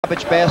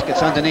garbage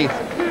baskets underneath.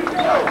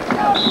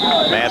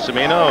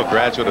 Massimino,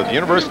 graduate of the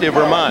University of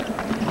Vermont.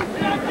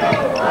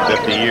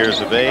 50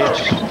 years of age,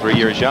 3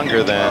 years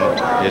younger than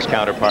his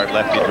counterpart,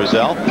 Lefty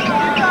Drizel.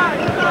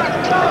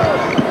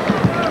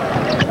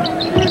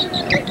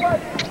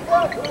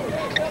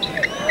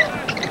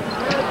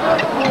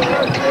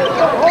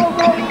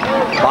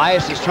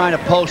 Bias is trying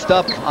to post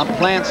up on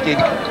Plansky.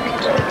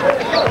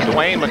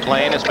 Dwayne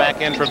McClain is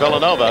back in for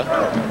Villanova.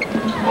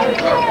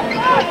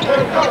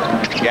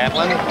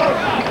 Gatlin.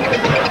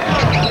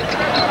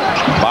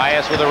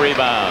 Bias with a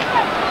rebound.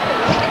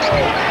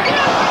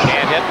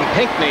 Can't hit, and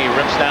Pinckney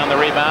rips down the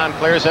rebound,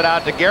 clears it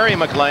out to Gary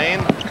McClain.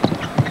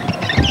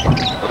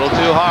 A little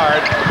too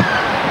hard.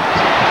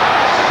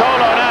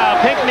 Solo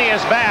now. Pinckney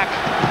is back.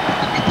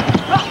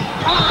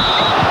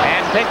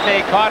 And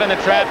Pinckney caught in the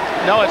trap.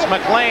 No, it's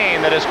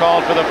McClain that is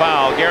called for the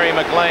foul. Gary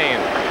McClain.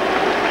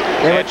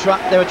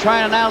 They were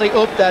trying an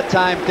alley-oop that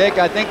time, Dick.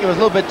 I think it was a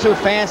little bit too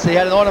fancy. They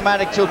had an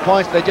automatic 2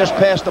 points. They just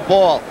passed the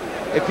ball.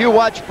 If you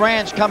watch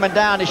Branch coming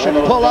down, he should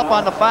pull up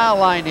on the foul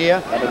line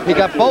here. He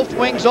got both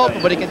wings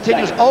open, but he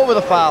continues over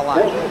the foul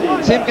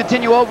line. See him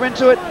continue over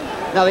into it?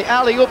 Now the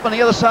alley-oop on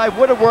the other side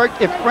would have worked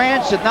if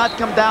Branch did not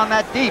come down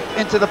that deep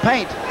into the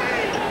paint.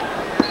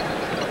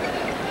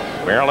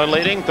 Maryland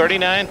leading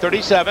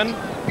 39-37.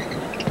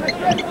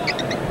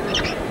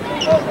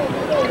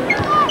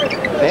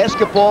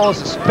 Basketball is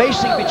the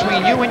spacing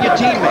between you and your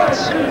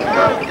teammates.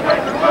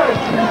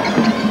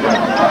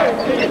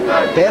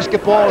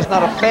 Basketball is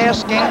not a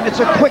fast game, it's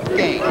a quick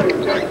game.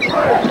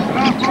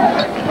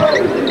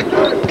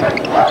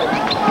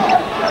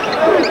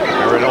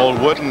 Remember an old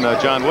Wooden,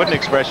 John Wooden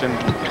expression,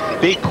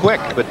 be quick,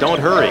 but don't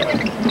hurry.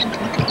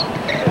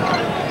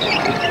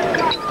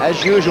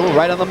 As usual,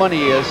 right on the money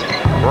he is.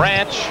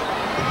 Branch,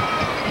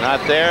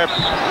 not there.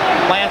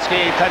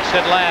 Plansky touched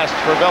it last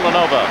for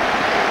Villanova.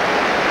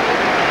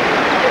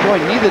 Boy,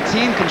 neither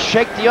team can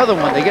shake the other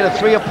one. They get a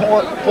 3 or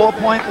 4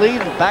 point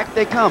lead, and back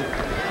they come.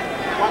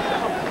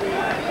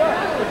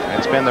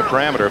 It's been the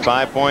parameter,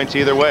 5 points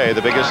either way,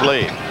 the biggest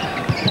lead.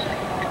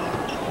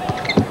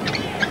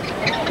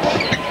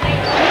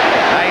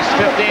 Nice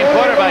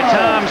 15-footer by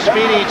Tom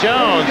Speedy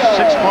Jones.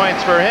 6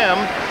 points for him,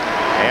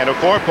 and a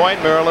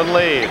 4-point Maryland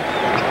lead.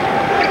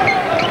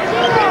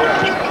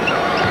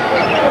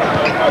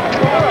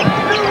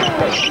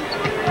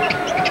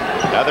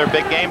 Another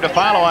big game to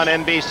follow on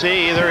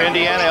NBC, either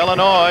Indiana,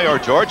 Illinois, or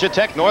Georgia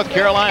Tech, North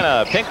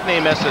Carolina. Pinckney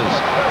misses.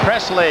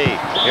 Presley,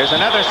 here's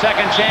another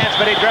second chance,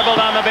 but he dribbled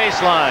on the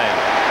baseline.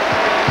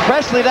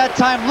 Presley that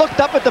time looked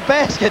up at the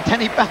basket, then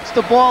he bounced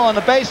the ball on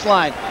the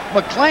baseline.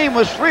 McClain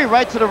was free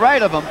right to the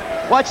right of him.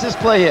 Watch this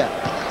play here.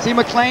 See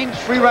McClain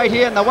free right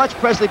here. Now watch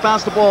Presley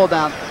bounce the ball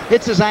down.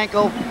 Hits his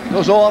ankle,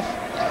 goes off.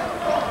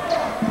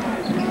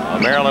 Well,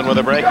 Maryland with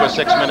a break with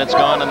 6 minutes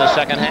gone in the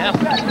second half.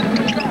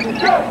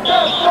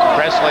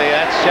 Presley,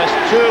 that's just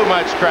too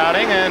much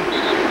crowding, and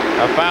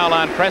a foul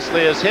on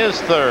Presley is his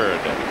third.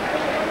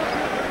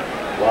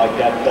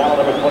 Wildcat foul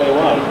number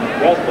 21.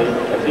 Presley,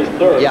 that's his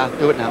third. Yeah,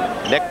 do it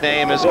now.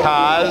 Nickname is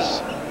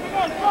Cos.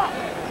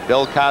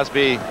 Bill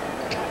Cosby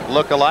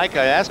look-alike.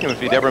 I asked him if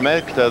he'd ever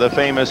met the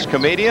famous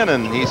comedian,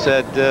 and he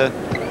said,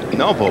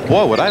 no, but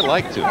boy, would I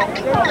like to.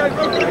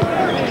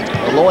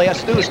 All he has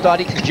to do is start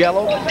eating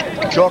Jell-O,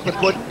 chocolate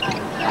pudding.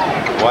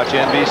 Watch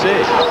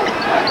NBC.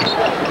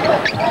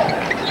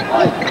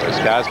 Chris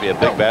Cosby, a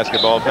big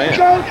basketball fan.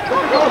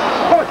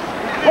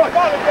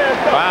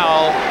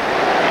 Foul,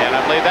 and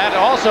I believe that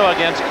also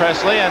against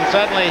Presley, and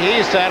suddenly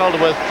he's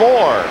saddled with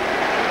 4.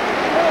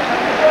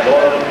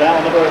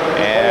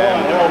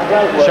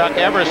 And Chuck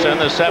Everson,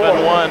 the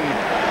 7-1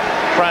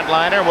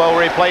 frontliner, will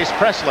replace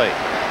Presley.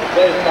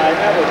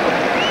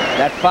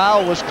 That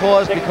foul was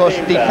caused because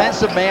the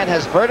defensive man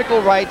has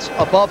vertical rights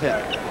above him.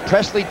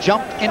 Presley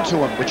jumped into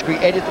him, which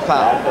created the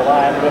foul.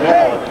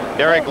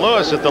 Derek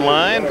Lewis at the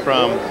line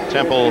from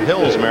Temple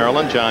Hills,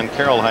 Maryland, John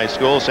Carroll High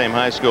School, same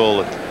high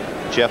school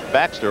Jeff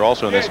Baxter,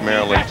 also in this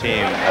Maryland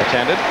team,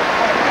 attended.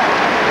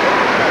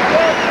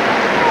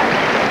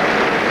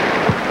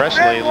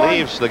 Presley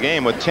leaves the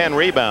game with 10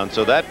 rebounds,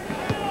 so that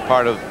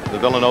part of the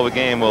Villanova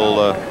game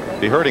will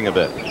be hurting a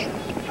bit.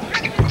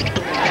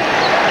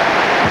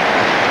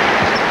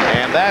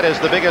 And that is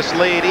the biggest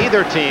lead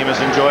either team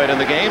has enjoyed in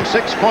the game.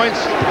 6 points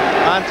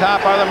on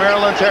top are the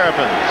Maryland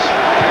Terrapins.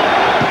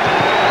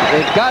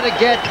 They've got to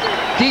get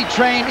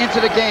D-Train into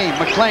the game.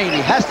 McClain,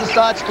 he has to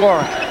start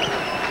scoring.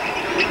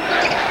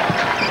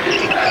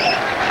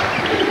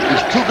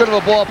 He's too good of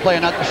a ball player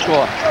not to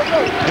score.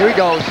 Here he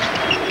goes.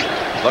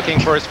 Looking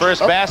for his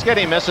first basket.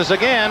 He misses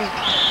again.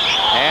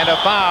 And a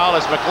foul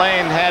as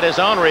McClain had his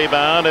own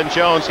rebound, and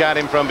Jones got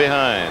him from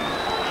behind.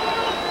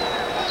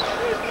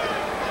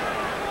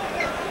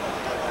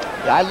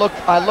 I look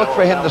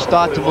for him to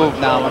start to move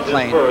now,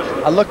 McClain.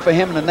 I look for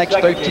him in the next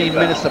 13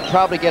 minutes to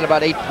probably get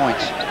about 8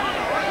 points.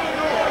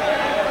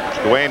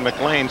 Dwayne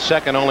McClain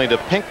second only to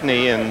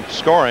Pinckney in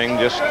scoring,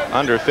 just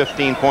under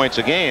 15 points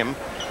a game.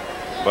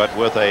 But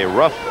with a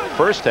rough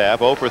first half,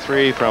 0 for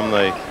 3 from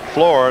the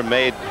floor,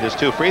 made his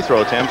 2 free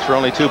throw attempts for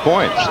only 2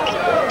 points.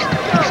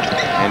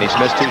 And And he's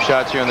missed 2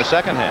 shots here in the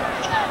second half.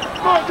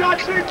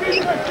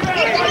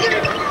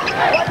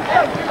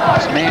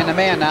 It's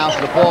man-to-man now,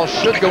 so the ball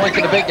should go into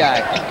the big guy.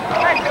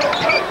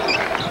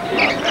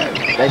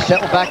 They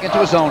settle back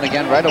into a zone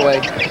again right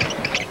away.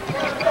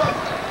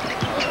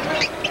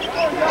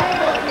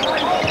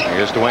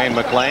 Here's Dwayne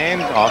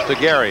McClain off to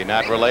Gary,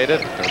 not related.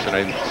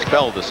 They're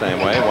spelled the same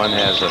way. One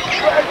has a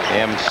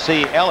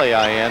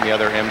M-C-L-A-I-N, the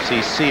other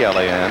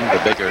M-C-C-L-A-N,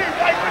 the bigger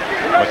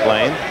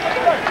McClain.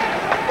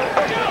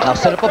 Now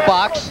set up a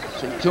box.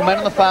 So 2 men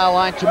on the foul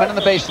line, 2 men on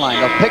the baseline.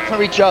 They'll pick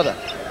for each other.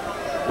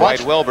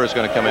 White Wilbur's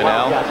going to come in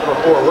now.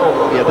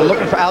 Yeah, they're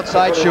looking for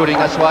outside shooting.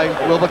 That's why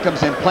Wilbur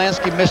comes in.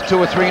 Plansky missed 2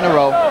 or 3 in a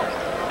row.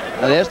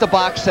 Now there's the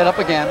box set up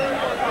again.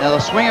 Now they'll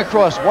swing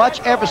across.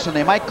 Watch Everson.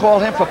 They might call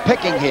him for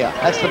picking here.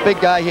 That's the big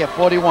guy here,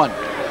 41.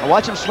 Now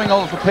watch him swing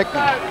over for picking.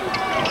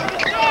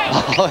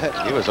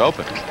 He was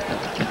open.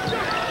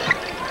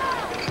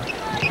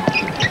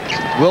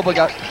 Wilbur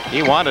got...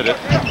 He wanted it.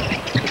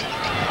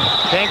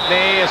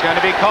 Pinckney is going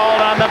to be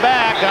called on the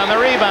back on the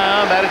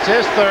rebound. That is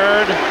his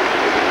 3rd.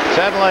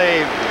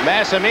 Suddenly,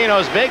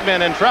 Massimino's big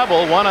men in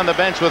trouble. One on the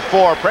bench with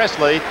 4,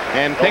 Presley,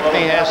 and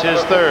Pinckney has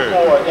his 3rd.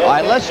 All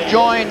right, let's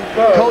join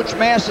Coach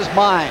Mass's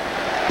mind.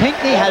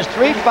 Pinckney has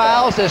 3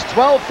 fouls. There's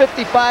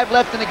 12:55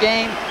 left in the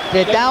game.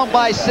 They're down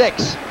by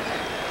 6.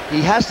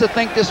 He has to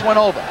think this one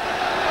over.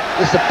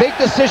 It's a big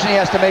decision he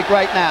has to make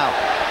right now.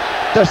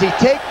 Does he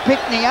take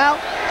Pinckney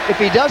out? If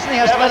he doesn't, he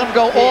has to let him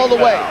go all the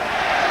way.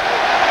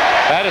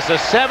 That is the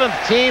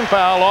 7th team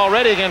foul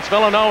already against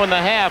Villanova in the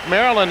half.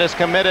 Maryland has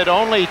committed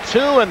only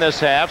 2 in this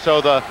half,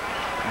 so the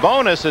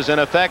bonus is in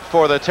effect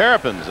for the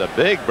Terrapins. A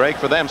big break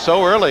for them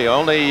so early.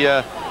 Only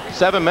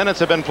 7 minutes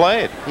have been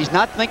played. He's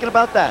not thinking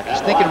about that.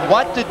 He's thinking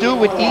what to do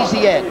with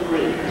Easy Ed.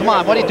 Come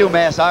on, what do you do,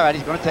 Mass? All right,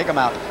 he's going to take him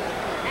out.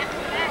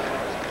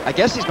 I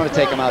guess he's going to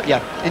take him out,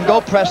 yeah. And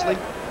go Presley.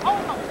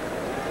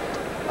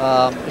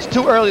 It's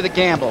too early to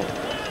gamble.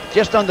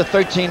 Just under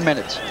 13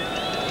 minutes.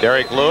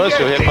 Derek Lewis,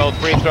 who hit both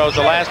free throws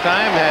the last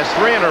time, has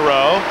 3 in a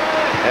row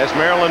as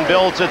Maryland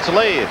builds its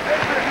lead.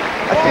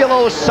 I feel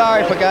always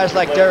sorry for guys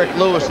like Derek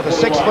Lewis, who are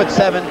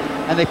 6'7",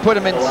 and they put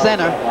him in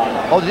center.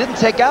 Oh, they didn't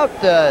take out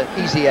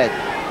Easy Ed.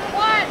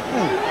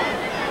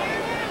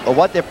 But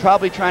what they're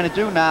probably trying to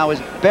do now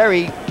is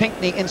bury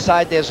Pinckney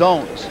inside their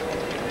zones,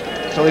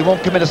 so he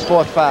won't commit his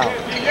 4th foul.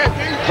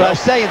 But I'm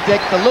saying,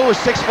 Dick, the Lewis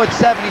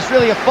 6'7", he's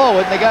really a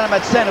forward, and they got him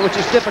at center, which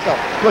is difficult.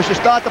 Because you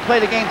start to play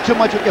the game too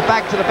much with your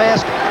back to the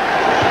basket.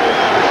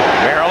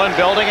 Maryland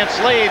building its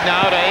lead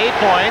now to 8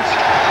 points.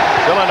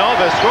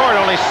 Villanova scored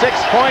only 6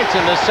 points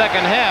in the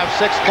second half,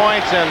 6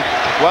 points in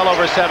well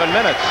over 7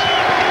 minutes.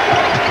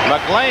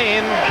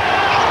 McClain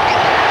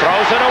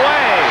throws it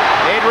away.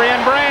 Adrian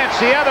Branch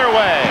the other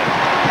way.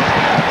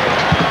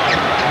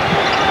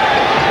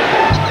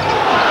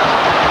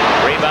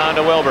 Rebound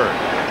to Wilbur.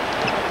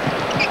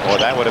 Well,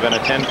 that would have been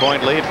a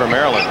 10-point lead for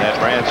Maryland. That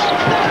Branch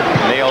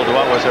nailed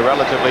what was a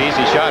relatively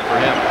easy shot for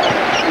him.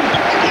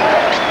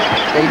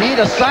 They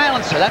need a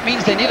silencer. That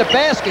means they need a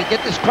basket.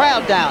 Get this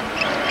crowd down.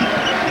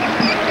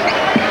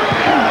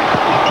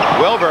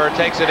 Wilbur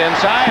takes it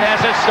inside,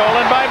 has it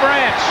stolen by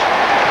Branch.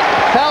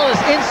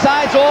 Fellas,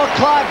 inside's all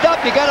clogged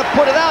up. You got to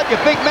put it out. Your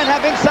big men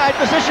have inside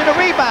position to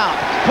rebound.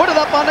 Put it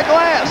up on the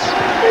glass.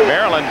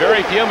 Maryland,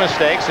 very few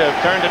mistakes, have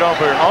turned it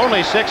over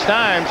only 6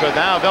 times, but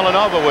now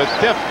Villanova with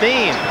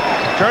 15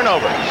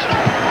 turnovers.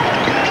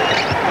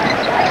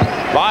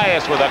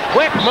 Bias with a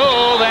quick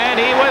move, and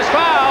he was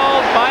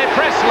fouled by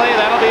Presley.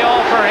 That'll be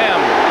all for him.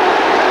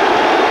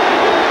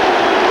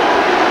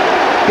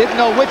 Didn't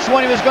know which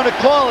one he was going to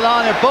call it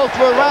on. They both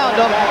were around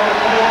him.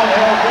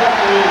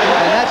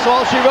 And that's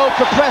all she wrote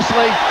for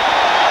Presley.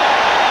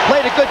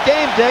 Played a good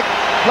game, Dick.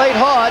 Played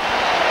hard.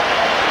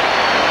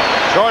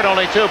 Short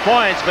only 2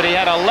 points, but he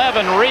had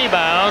 11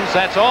 rebounds.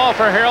 That's all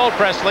for Harold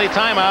Presley.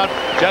 Timeout.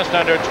 Just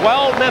under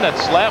 12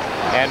 minutes left,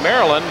 and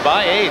Maryland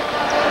by 8.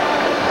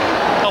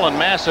 And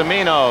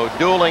Massimino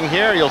dueling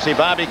here. You'll see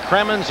Bobby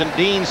Cremens and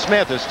Dean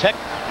Smith as Tech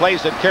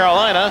plays at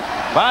Carolina.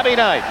 Bobby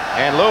Knight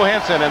and Lou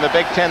Henson in the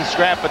Big Ten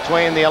scrap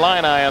between the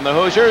Illini and the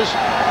Hoosiers.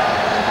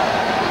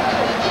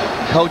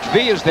 Coach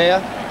V is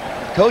there.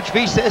 Coach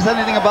V says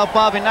anything about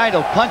Bobby Knight,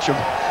 he'll punch him.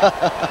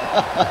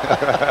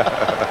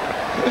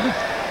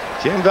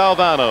 Jim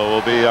Valvano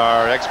will be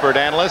our expert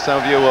analyst. Some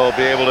of you will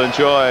be able to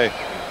enjoy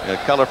a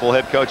colorful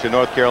head coach of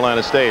North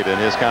Carolina State in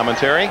his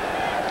commentary.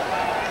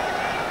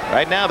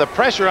 Right now, the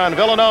pressure on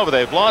Villanova.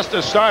 They've lost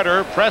a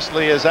starter.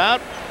 Presley is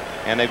out,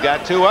 and they've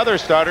got 2 other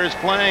starters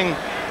playing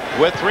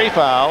with 3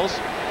 fouls.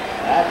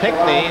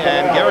 Pinckney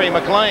and Gary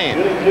McClain.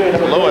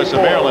 Lewis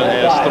of Maryland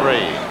has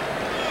 3.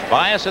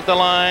 Bias at the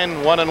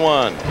line,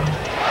 1-1.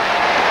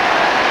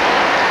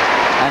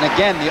 And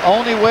again, the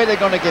only way they're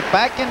going to get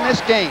back in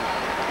this game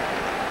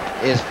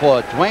is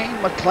for Dwayne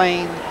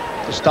McClain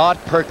to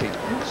start perking,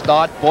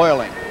 start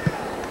boiling,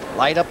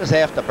 light up his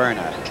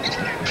afterburner.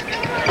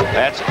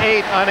 That's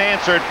 8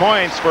 unanswered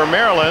points for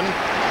Maryland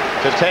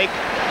to take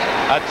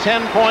a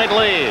 10-point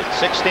lead.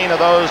 16 of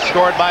those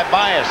scored by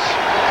Bias.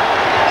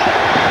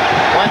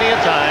 Plenty of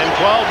time,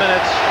 12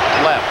 minutes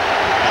left.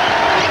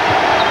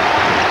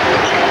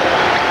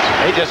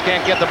 He just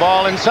can't get the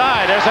ball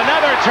inside. There's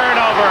another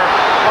turnover.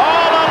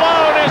 All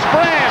alone is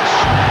Branch.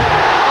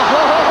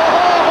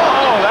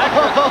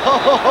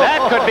 Oh,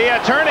 that could be a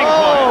turning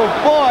point. Oh,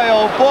 boy,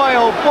 oh, boy,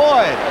 oh,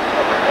 boy.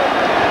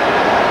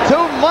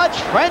 Too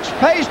much French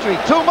pastry,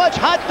 too much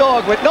hot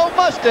dog with no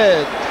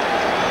mustard.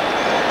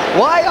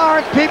 Why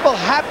aren't people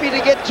happy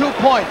to get 2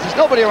 points? There's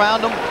nobody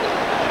around him.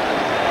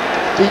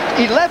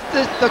 He left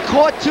the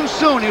court too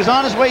soon. He was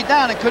on his way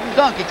down and couldn't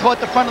dunk. He caught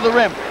the front of the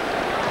rim.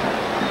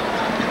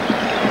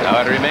 Now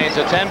it remains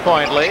a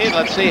 10-point lead.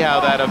 Let's see how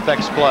that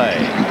affects play.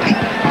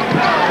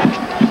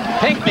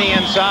 Pinckney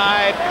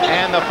inside,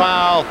 and the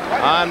foul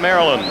on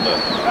Maryland.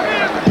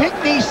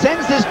 Pinckney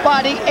sends his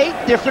body 8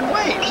 different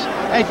ways.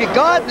 And if you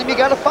guard him, you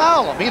got to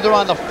foul him. Either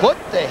on the foot,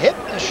 the hip,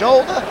 the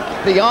shoulder,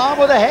 the arm,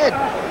 or the head.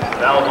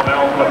 Foul from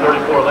Maryland from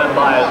 34, Len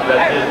Bias.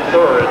 That's his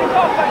third.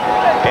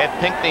 Ed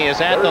Pinckney is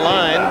at the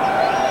line,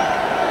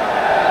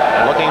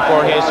 looking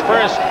for his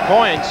first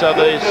points of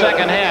the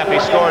second half. He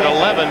scored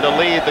 11 to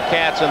lead the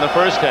Cats in the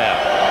first half.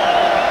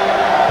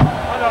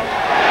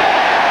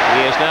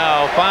 He is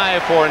now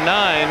 5 for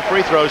 9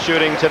 free throw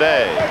shooting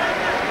today.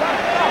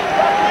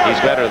 He's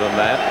better than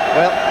that.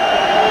 Well,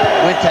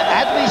 went to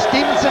Adlai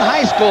Stevenson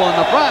High School in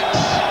the Bronx.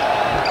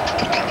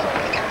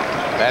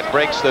 That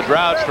breaks the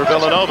drought for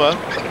Villanova.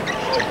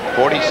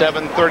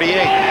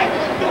 47-38.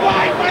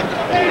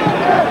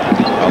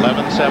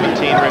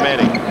 11-17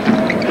 remaining.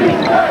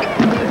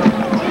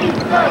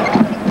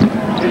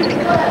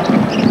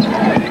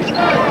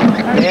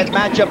 Bad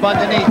matchup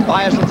underneath.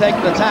 Bias will take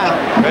the town.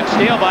 Good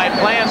steal by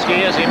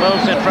Plansky as he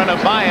moves in front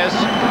of Bias,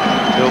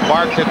 who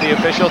barked at the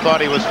official, thought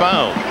he was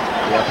fouled.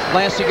 Yeah,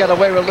 Plansky got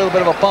away with a little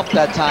bit of a bump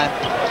that time.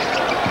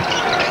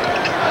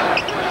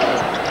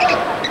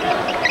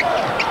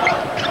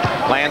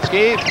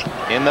 Plansky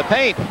in the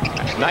paint.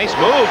 Nice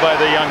move by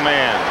the young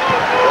man.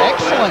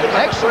 Excellent,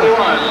 excellent.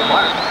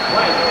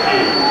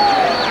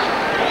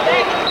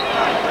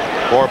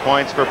 4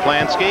 points for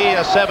Plansky,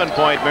 a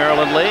 7-point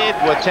Maryland lead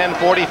with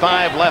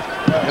 10:45 left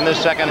in the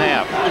second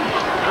half.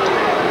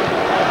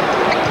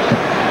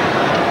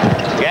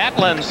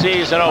 Gatlin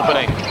sees an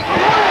opening.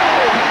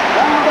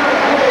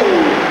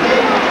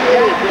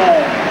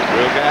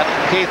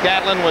 Keith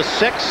Gatlin was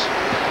 6.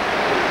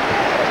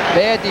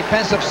 Bad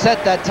defensive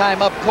set that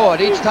time up court.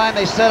 Each time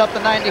they set up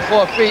the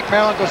 94 feet,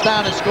 Maryland goes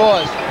down and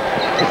scores.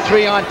 A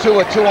 3-on-2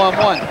 or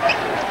 2-on-1.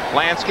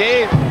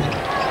 Plansky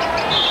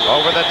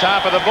over the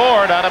top of the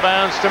board, out of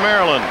bounds to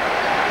Maryland.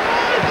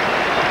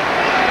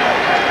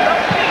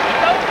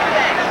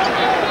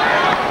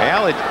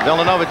 Well,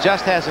 Villanova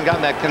just hasn't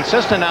gotten that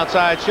consistent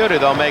outside shooter.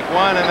 They'll make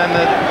one and then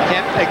they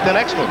can't make the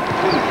next one.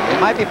 They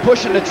might be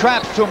pushing the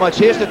traps too much.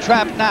 Here's the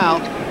trap now.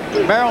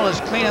 Maryland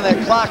is cleaning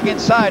their clock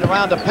inside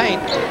around the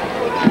paint.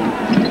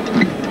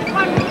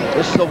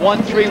 This is the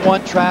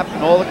 1-3-1 trap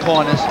in all the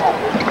corners.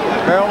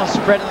 Maryland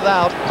spreading it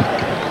out.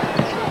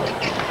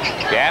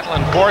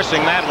 Gatlin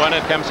forcing that one.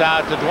 It comes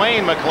out to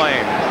Dwayne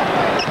McClain.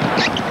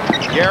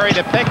 Gary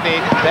to Pinckney.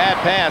 Bad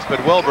pass, but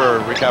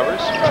Wilbur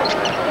recovers.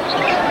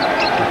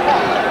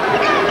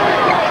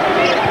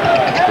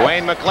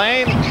 Dwayne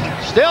McClain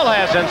still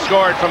hasn't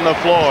scored from the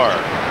floor.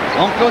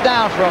 Won't go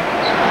down from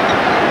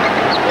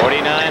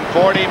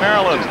 49-40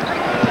 Maryland.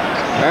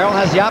 Maryland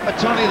has the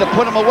opportunity to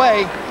put them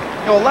away.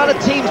 You know, a lot of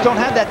teams don't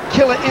have that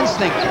killer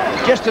instinct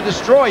just to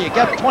destroy you.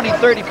 Get 20,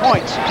 30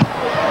 points.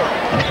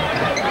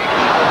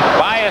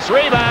 Bias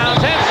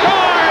rebounds and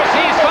scores.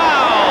 He's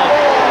fouled.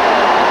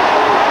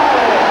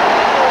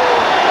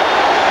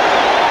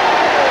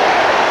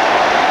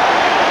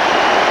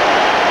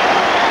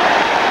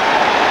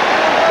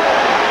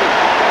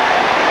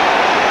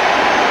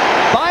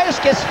 Bias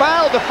gets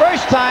fouled the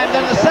first time,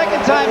 then the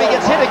second time he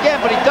gets hit again,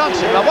 but he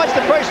dunks it. Now watch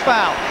the first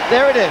foul.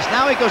 There it is.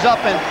 Now he goes up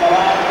and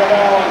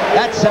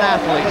that's an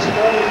athlete.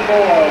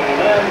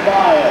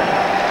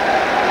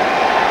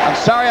 I'm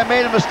sorry I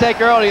made a mistake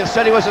earlier and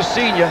said he was a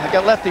senior. I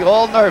got Lefty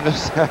all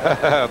nervous.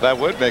 That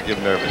would make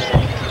him nervous.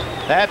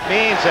 That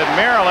means that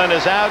Maryland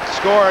has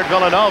outscored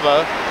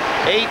Villanova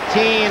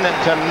 18-9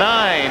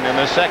 in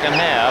the second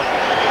half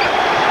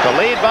to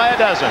lead by a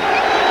dozen.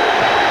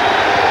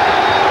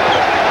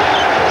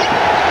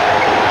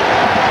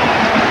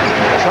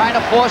 Trying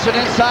to force it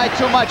inside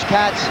too much,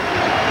 Cats.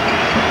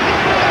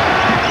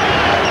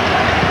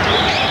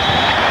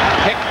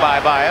 Kicked by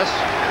Bias.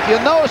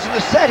 You'll notice in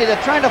the set here,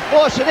 they're trying to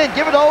force it in.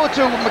 Give it over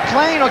to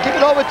McClain or give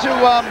it over to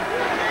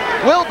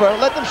Wilbur.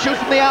 Let them shoot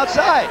from the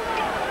outside.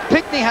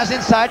 Pinckney has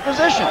inside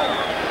position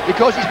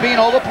because he's being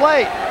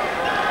overplayed.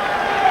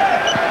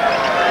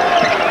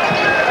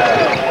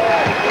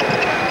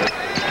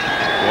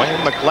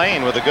 Dwayne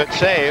McClain with a good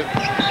save.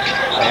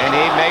 And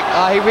he makes...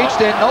 He reached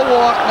in. No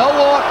walk. No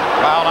walk.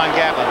 Foul on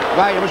Gatlin.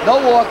 Right, there was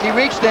no walk. He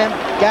reached in.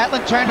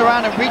 Gatlin turned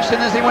around and reached in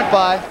as he went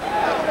by.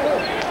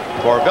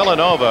 For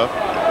Villanova,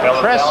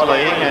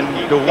 Presley and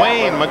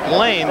Dwayne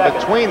McClain,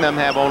 between them,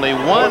 have only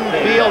one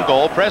field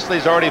goal.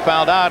 Presley's already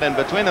fouled out, and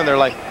between them, they're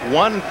like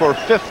 1 for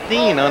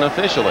 15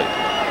 unofficially.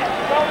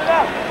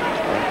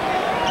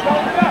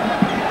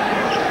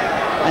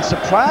 And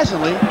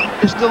surprisingly,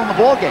 they're still in the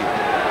ball game.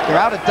 They're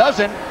out a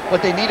dozen,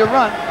 but they need a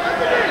run.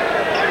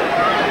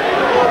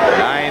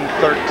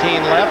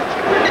 9:13 left.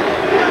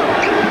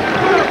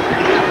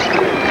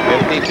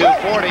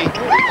 52-40.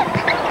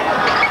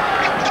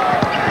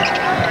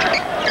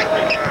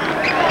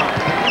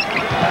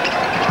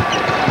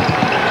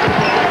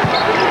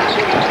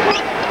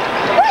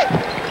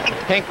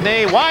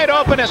 Pinckney wide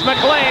open is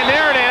McLean.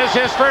 There it is,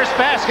 his first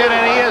basket,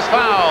 and he is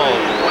fouled.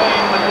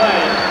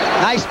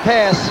 Nice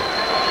pass.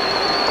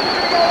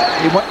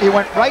 He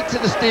went right to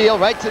the steal,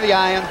 right to the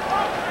iron.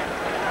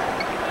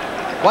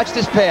 Watch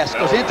this pass.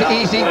 Goes into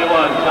easy,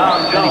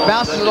 and he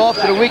bounces it off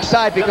to the weak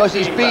side because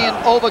he's being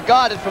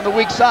overguarded from the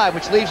weak side,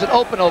 which leaves it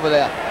open over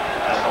there.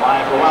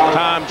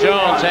 Tom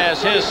Jones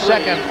has his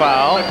second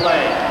foul.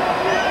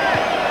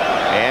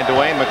 And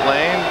Dwayne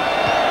McLean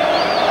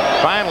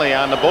finally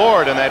on the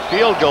board in that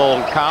field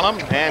goal column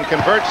and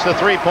converts the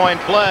three-point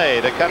play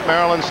to cut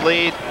Maryland's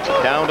lead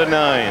down to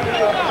 9.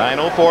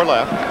 9:04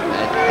 left.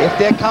 If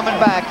they're coming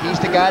back, he's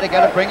the guy that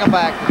got to bring them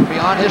back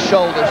beyond his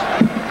shoulders.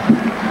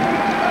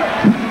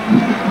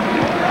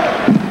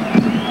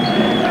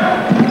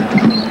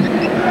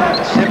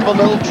 Simple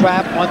little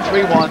trap,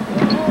 1-3-1.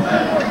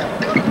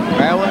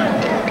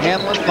 Maryland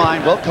handling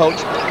fine, well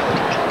coached.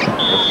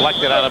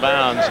 Deflected out of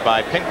bounds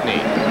by Pinckney.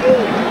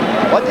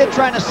 What they're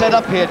trying to set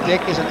up here,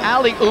 Dick, is an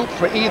alley-oop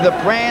for either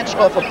Branch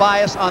or for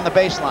Bias on the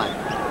baseline.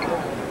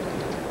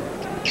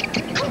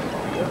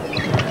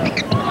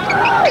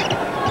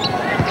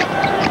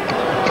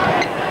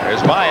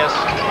 There's Bias.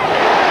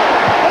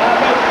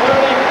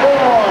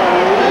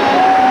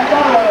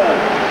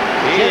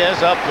 He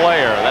is a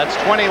player. That's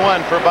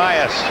 21 for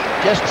Bias.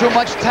 Just too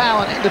much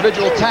talent,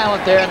 individual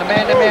talent there in the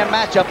man-to-man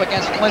matchup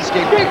against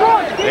Klinsky.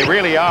 They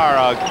really are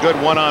a good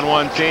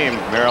one-on-one team,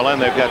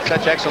 Maryland. They've got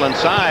such excellent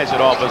size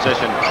at all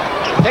positions.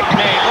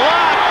 Pinckney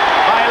blocked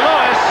by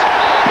Lewis.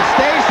 It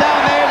stays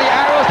down there. The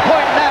arrow's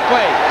pointing that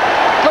way.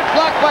 Good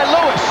block by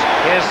Lewis.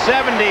 His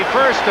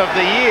 71st of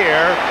the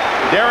year.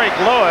 Derek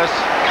Lewis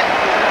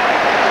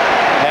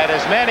had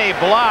as many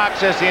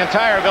blocks as the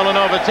entire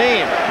Villanova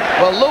team.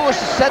 Well, Lewis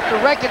has set the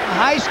record in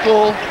high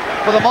school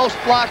for the most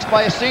blocks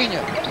by a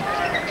senior.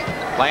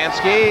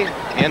 Lansky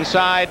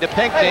inside to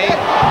Pinckney.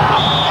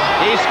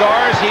 He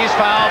scores. He's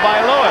fouled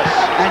by Lewis.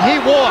 And he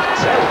walked.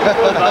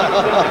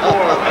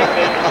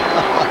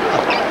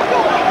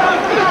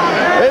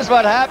 Here's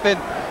what happened.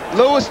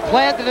 Lewis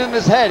planted it in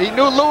his head. He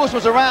knew Lewis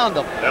was around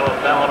him.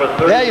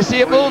 There you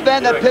see it moved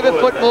then. That pivot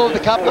foot moved a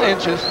couple of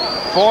inches.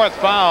 Fourth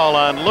foul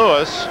on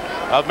Lewis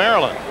of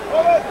Maryland.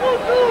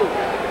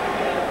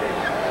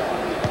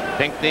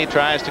 Pinckney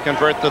tries to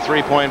convert the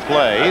three-point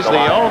play. He's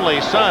the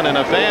only son in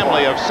a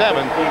family of 6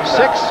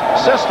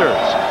 sisters.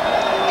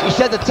 He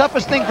said the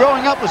toughest thing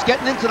growing up was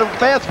getting into the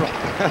bathroom.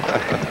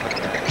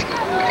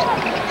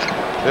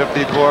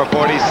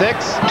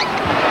 54-46.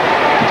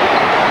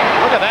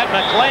 Look at that,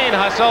 McLean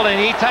hustled, and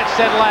he touched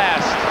it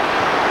last.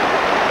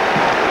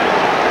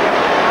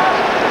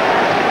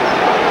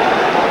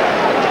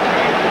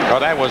 Oh,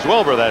 that was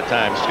Wilbur that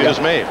time, excuse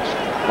me.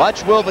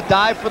 Watch Wilbur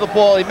dive for the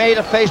ball. He made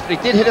a face, but he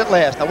did hit it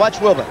last. Now watch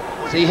Wilbur.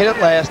 See, he hit it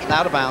last,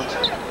 out of bounds.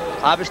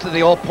 Obviously,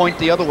 they all point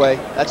the other way.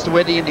 That's the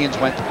way the Indians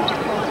went.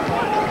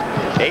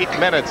 8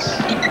 minutes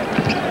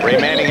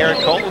remaining here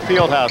at Colton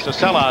Fieldhouse. A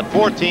sellout,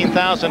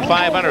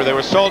 14,500. They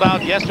were sold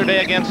out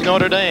yesterday against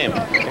Notre Dame.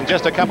 And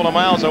just a couple of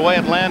miles away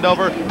at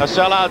Landover, a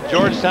sellout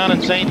Georgetown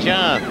and St.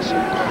 John's.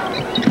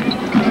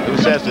 Who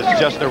says it's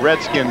just a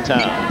Redskin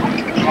town?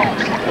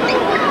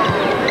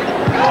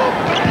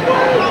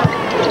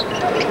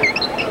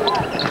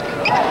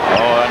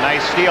 Oh, a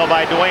nice steal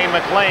by Dwayne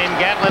McLean.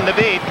 Gatlin to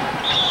beat.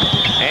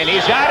 And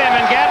he's got him,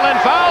 and Gatlin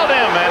fouled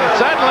him. And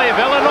suddenly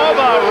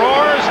Villanova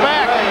roars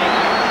back.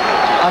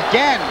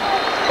 Again,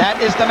 that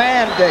is the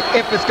man, Dick,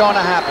 if it's going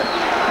to happen.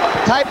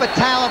 The type of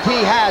talent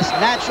he has,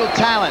 natural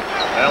talent.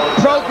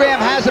 Program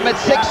has him at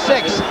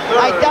 6'6".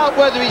 I doubt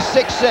whether he's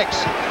 6'6".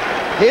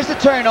 Here's the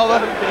turnover.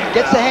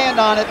 Gets a hand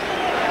on it.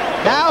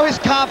 Now his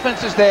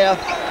confidence is there.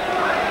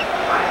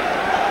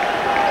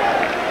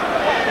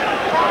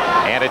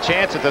 And a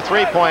chance at the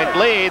three-point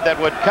lead that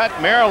would cut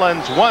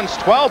Maryland's once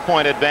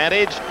 12-point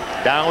advantage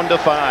down to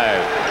 5.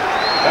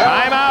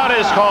 Timeout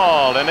is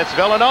called, and it's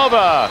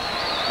Villanova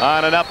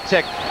on an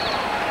uptick.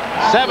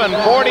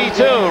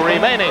 7:42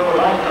 remaining.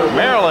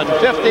 Maryland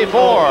 54.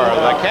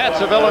 The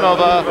Cats of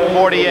Villanova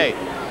 48.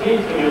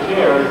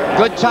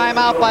 Good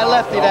timeout by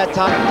Lefty that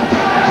time.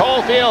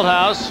 Cole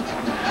Fieldhouse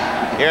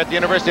here at the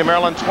University of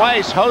Maryland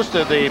twice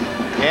hosted the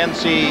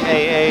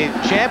NCAA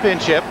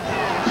championship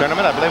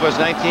tournament. I believe it was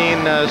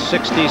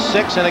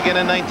 1966 and again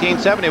in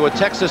 1970 with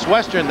Texas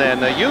Western then.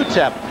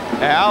 UTEP.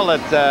 Al,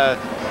 that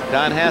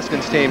Don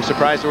Haskins' team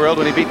surprised the world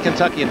when he beat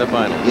Kentucky in the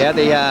final. Yeah,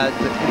 the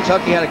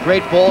Kentucky had a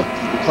great ball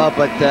club,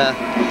 but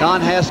Don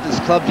Haskins'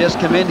 club just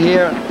come in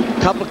here.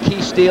 A couple of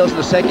key steals in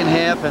the second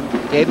half and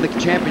gave him the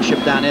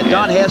championship down there.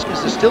 Don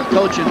Haskins is still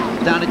coaching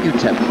down at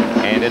UTEP.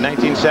 And in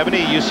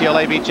 1970,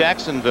 UCLA beat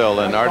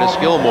Jacksonville and Artis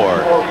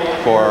Gilmore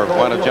for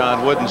one of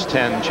John Wooden's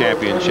 10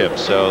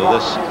 championships. So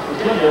this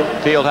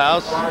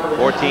Fieldhouse,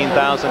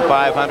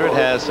 14,500,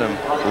 has some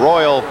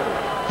royal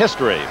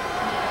history.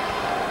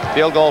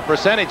 Field goal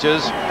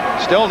percentages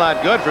still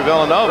not good for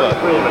Villanova,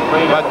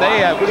 but they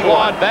have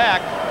clawed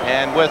back,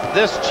 and with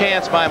this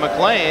chance by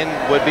McLean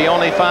would be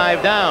only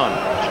 5 down.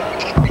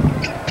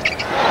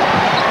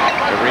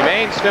 It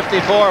remains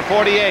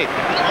 54-48.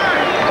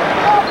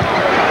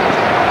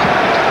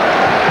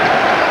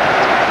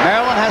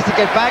 Maryland has to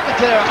get back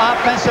into their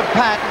offensive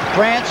pattern.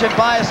 Branch and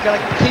Bias got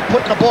to keep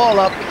putting the ball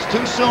up. It's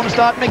too soon to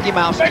start Mickey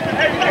Mouse.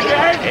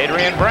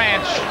 Adrian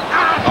Branch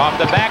off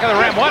the back of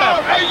the rim. What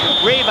a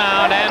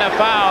rebound and a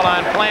foul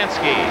on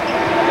Plansky.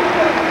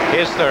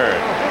 His third.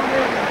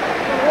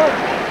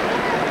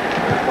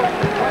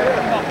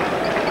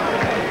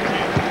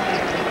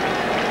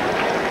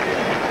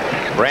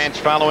 Branch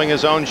following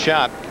his own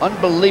shot.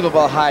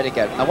 Unbelievable high to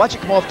get. Now watch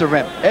it come off the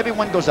rim.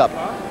 Everyone goes up.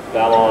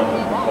 Foul on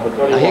number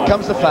 31. Now here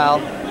comes the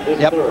foul.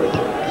 Yep.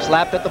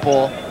 Slapped at the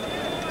ball.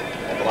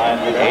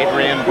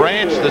 Adrian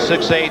Branch, the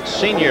 6'8"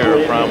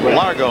 senior from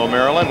Largo,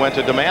 Maryland, went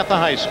to DeMatha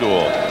High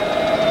School.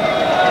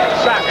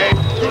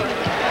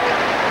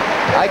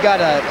 I got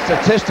a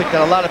statistic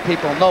that a lot of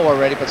people know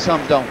already, but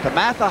some don't.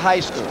 DeMatha High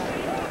School,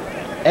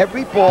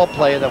 every ball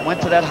player that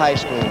went to that high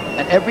school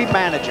and every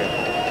manager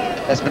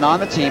that's been on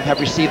the team have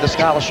received a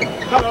scholarship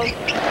to college.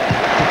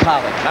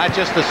 Not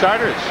just the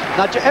starters.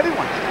 Not just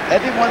everyone.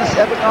 Everyone that's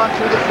ever gone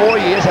through the 4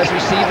 years has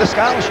received a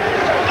scholarship.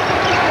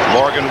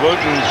 Morgan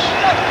Wooten's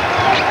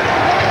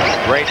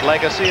great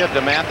legacy of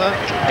DeMatha.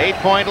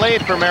 8-point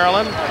lead for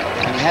Maryland.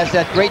 And he has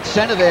that great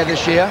center there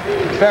this year,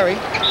 Ferry.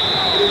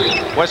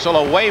 Whistle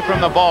away from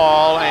the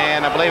ball,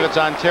 and I believe it's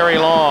on Terry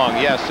Long,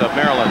 yes, of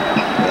Maryland.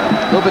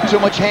 A little bit too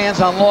much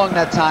hands on Long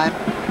that time.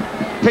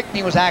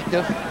 Pinckney was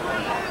active.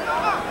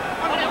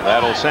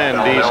 That'll send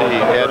DC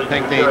Ed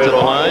Pinckney to the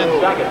line.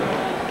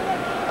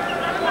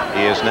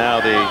 He is now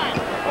the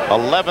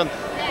 11th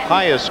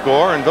highest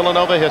score in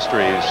Villanova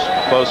history. He's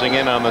closing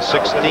in on the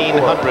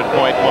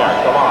 1,600-point mark.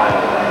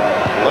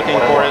 Looking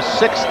for his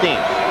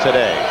 16th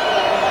today.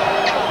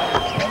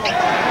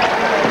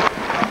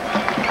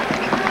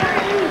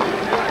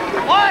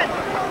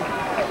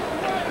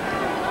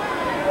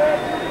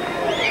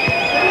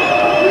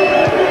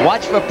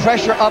 Watch for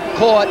pressure up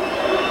court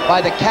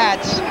by the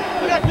Cats.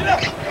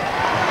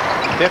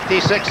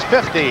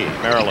 56-50,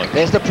 Maryland.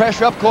 There's the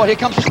pressure up court. Here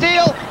comes the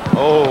steal.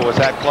 Oh, was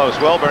that close?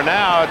 Wilbur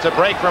now. It's a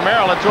break for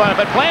Maryland.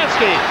 But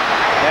Plansky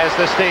has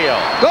the steal.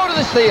 Go to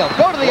the steal.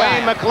 Go to the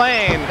Wayne iron.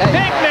 McLean.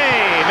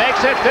 Pinckney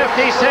makes it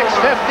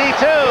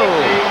 56-52.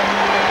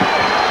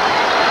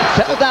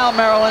 Settle down,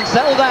 Maryland.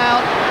 Settle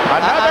down.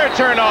 Another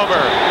turnover.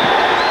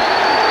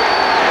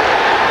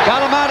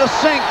 Got him out of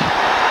sync.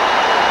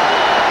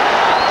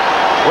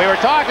 We were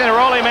talking to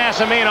Rolly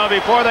Massimino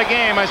before the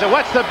game. I said,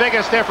 what's the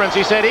biggest difference?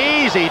 He said,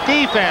 easy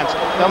defense.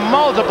 The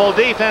multiple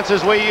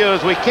defenses we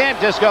use. We can't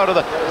just go to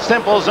the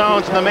simple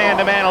zones and the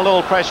man-to-man, a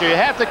little pressure. You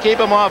have to keep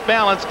him off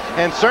balance,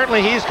 and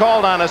certainly he's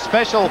called on a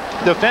special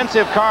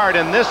defensive card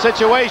in this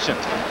situation.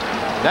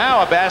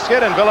 Now a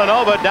basket, and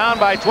Villanova down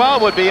by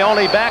 12 would be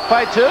only back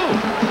by 2.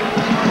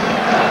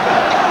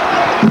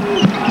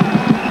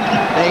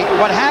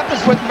 What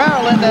happens with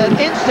Maryland, the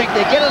instinct,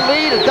 they get a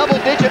lead, a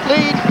double-digit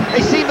lead,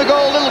 they seem to go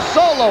a little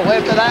solo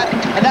after that,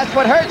 and that's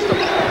what hurts them.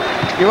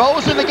 You're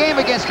always in the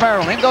game against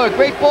Maryland, even though a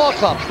great ball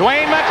club.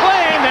 Dwayne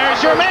McLean,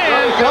 there's your man.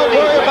 Don't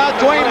worry about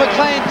Dwayne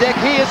McLean, Dick.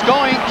 He is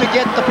going to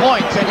get the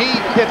points, and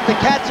if the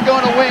Cats are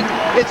going to win,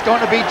 it's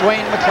going to be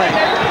Dwayne McLean.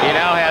 He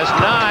now has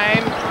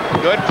 9.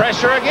 Good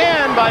pressure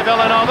again by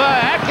Villanova.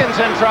 Atkins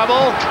in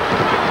trouble.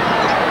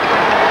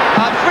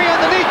 Free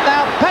underneath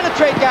now.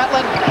 Penetrate,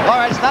 Gatlin. All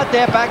right, it's not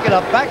there. Back it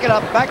up. Back it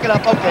up. Back it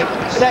up. Okay,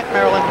 set,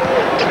 Maryland.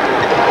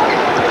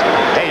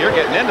 Hey, you're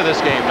getting into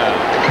this game now.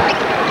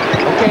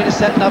 Okay, they're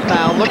setting up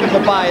now. Looking for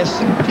Bias.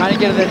 Trying to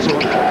get it into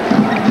him.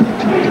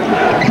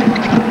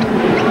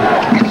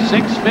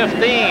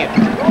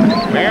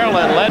 6:15.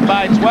 Maryland led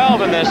by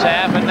 12 in this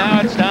half, and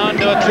now it's down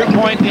to a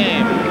 2-point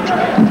game.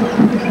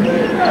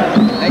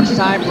 Next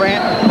time,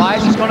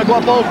 Bias is going to go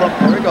up over him.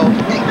 There we go.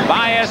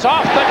 Bias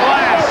off the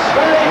glass.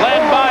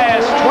 Led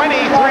Bias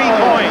 23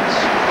 points.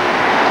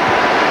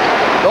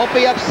 Don't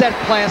be upset,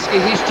 Plansky.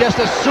 He's just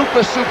a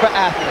super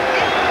athlete.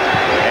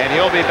 And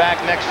he'll be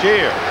back next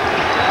year.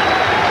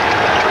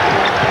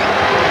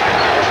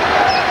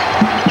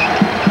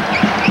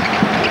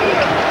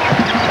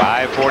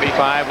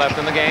 .45 left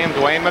in the game.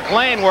 Dwayne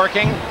McLean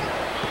working.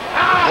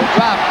 Good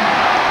drop.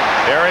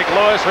 Eric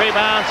Lewis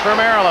rebounds for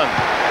Maryland.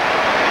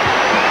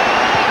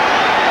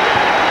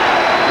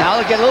 Now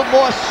they'll get a little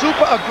more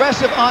super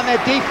aggressive on their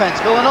defense.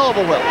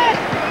 Villanova will.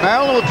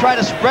 Maryland will try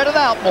to spread it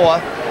out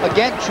more.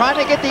 Again, trying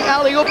to get the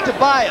alley-oop to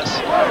Bias.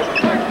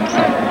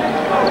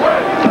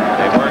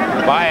 They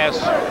work Bias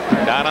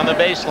down on the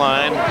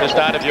baseline, just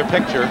out of your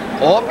picture.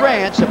 Or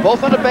Branch, they're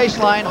both on the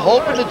baseline,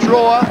 hoping to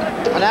draw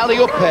an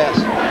alley-oop pass.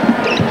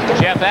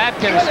 Jeff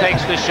Atkins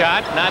takes the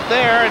shot, not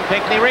there, and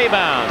Pinckney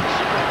rebounds.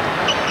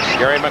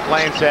 Gary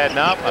McLean said,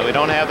 no, we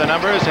don't have the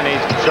numbers, and he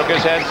shook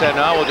his head and said,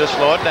 no, we'll just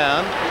slow it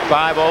down.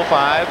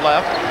 5:05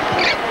 left.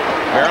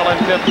 Maryland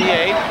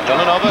 58,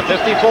 Villanova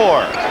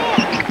 54.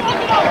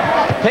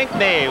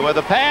 Pinckney with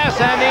the pass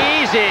and the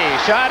easy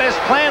shot as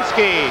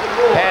Plansky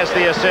has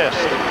the assist.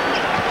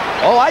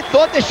 Oh, I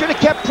thought they should have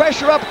kept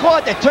pressure up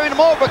court. They turned him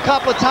over a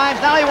couple of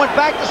times. Now he went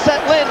back to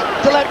settle in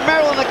to let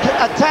Maryland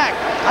attack.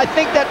 I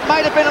think that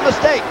might have been a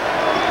mistake.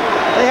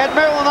 They had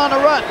Maryland on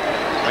the run.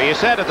 Well, you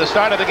said at the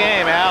start of the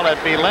game, Al,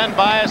 it'd be Len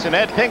Bias and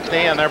Ed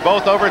Pinckney, and they're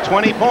both over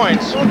 20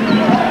 points.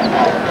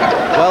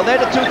 Well,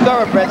 they're the two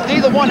thoroughbreds.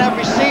 Neither one have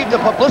received the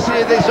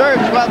publicity they deserve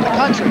throughout the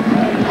country.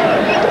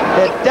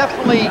 They're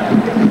definitely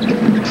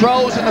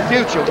pros in the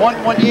future. One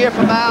year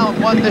from now and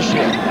one this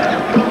year.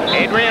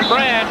 Adrian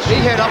Branch. He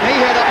hit him, he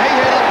hit him, he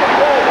hit him.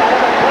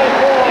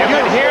 You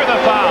can hear the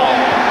foul.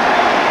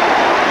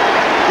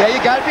 Yeah,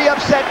 you got to be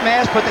upset,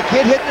 Mass, but the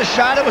kid hit the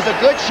shot. It was a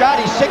good shot.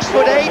 He's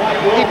 6'8".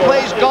 He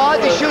plays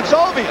guard. He shoots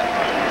over you.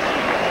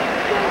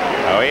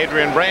 Oh,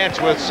 Adrian Branch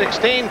with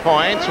 16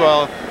 points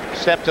will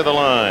step to the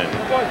line.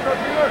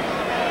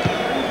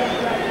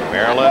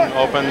 Maryland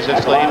opens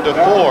its lead to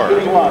 4.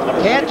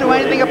 Can't do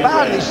anything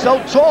about it. He's so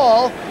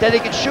tall that he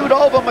can shoot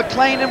over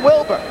McLean and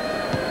Wilbur.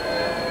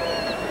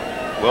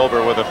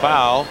 Wilbur with a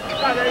foul.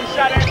 And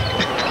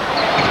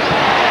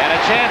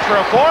a chance for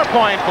a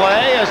 4-point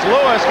play as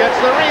Lewis gets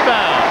the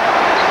rebound.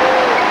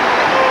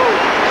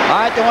 All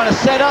right, they want to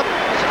set up,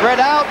 spread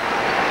out,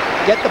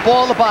 get the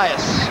ball to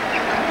Bias.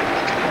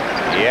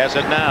 He has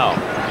it now.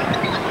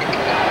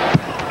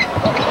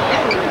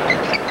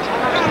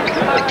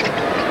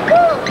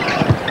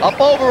 Up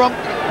over him.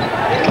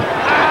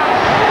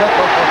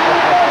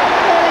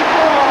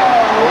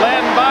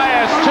 Len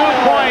Bias, 2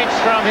 points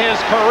from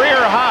his career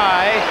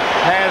high,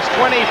 has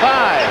 25.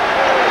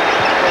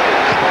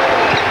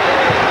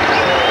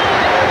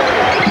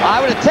 I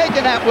would have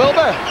taken that,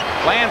 Wilbur.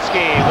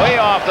 Plansky way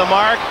off the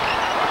mark.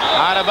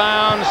 Out of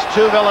bounds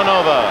to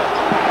Villanova.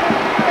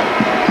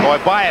 Boy,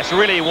 Bias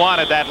really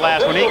wanted that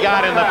last one. He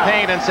got in the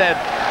paint and said,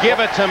 give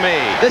it to me.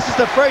 This is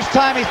the first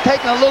time he's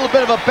taken a little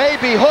bit of a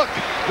baby hook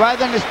rather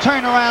than his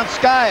turnaround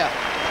skyer.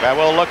 Well,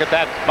 we'll look at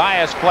that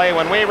Bias play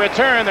when we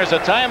return. There's a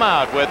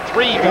timeout with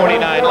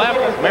 3:49 left.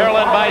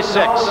 Maryland by 6.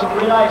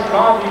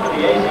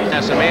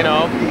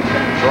 Nascimento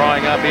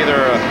drawing up either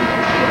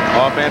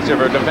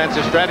offensive or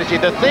defensive strategy.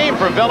 The theme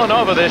for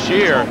Villanova this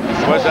year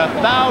was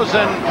 1,000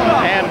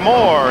 and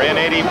more in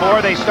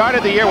 '84. They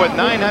started the year with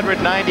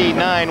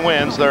 999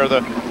 wins. They're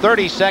the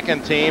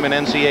 32nd team in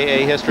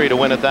NCAA history to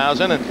win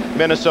 1,000. And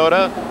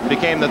Minnesota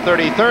became the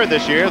 33rd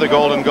this year, the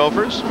Golden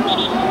Gophers.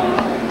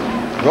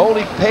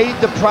 Rowley paid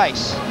the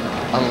price.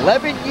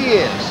 11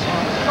 years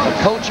of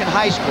coaching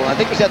high school. I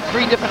think he's had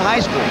 3 different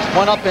high schools.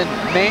 One up in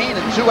Maine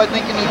and 2, I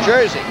think, in New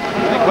Jersey.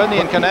 I think wasn't he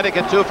in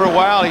Connecticut too for a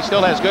while? He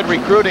still has good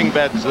recruiting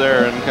beds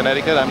there in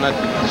Connecticut. I'm not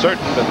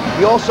certain, but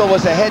he also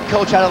was a head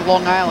coach out of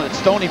Long Island at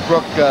Stony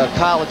Brook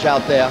College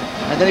out there,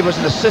 and then he was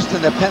an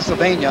assistant at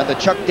Pennsylvania under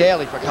Chuck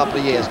Daly for a couple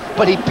of years.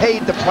 But he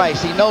paid the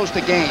price. He knows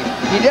the game.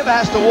 He never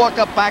has to walk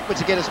up backwards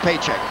to get his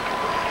paycheck.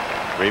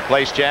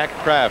 Replaced Jack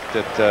Kraft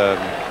at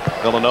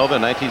Villanova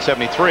in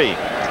 1973.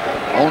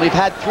 Only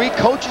had 3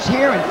 coaches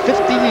here in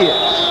 50 years.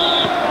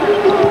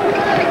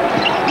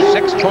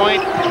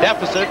 6-point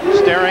deficit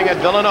staring at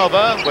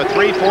Villanova with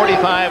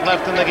 3:45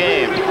 left in the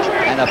game.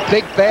 And a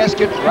big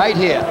basket right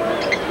here.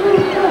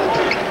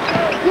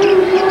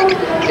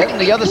 Getting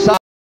the other side.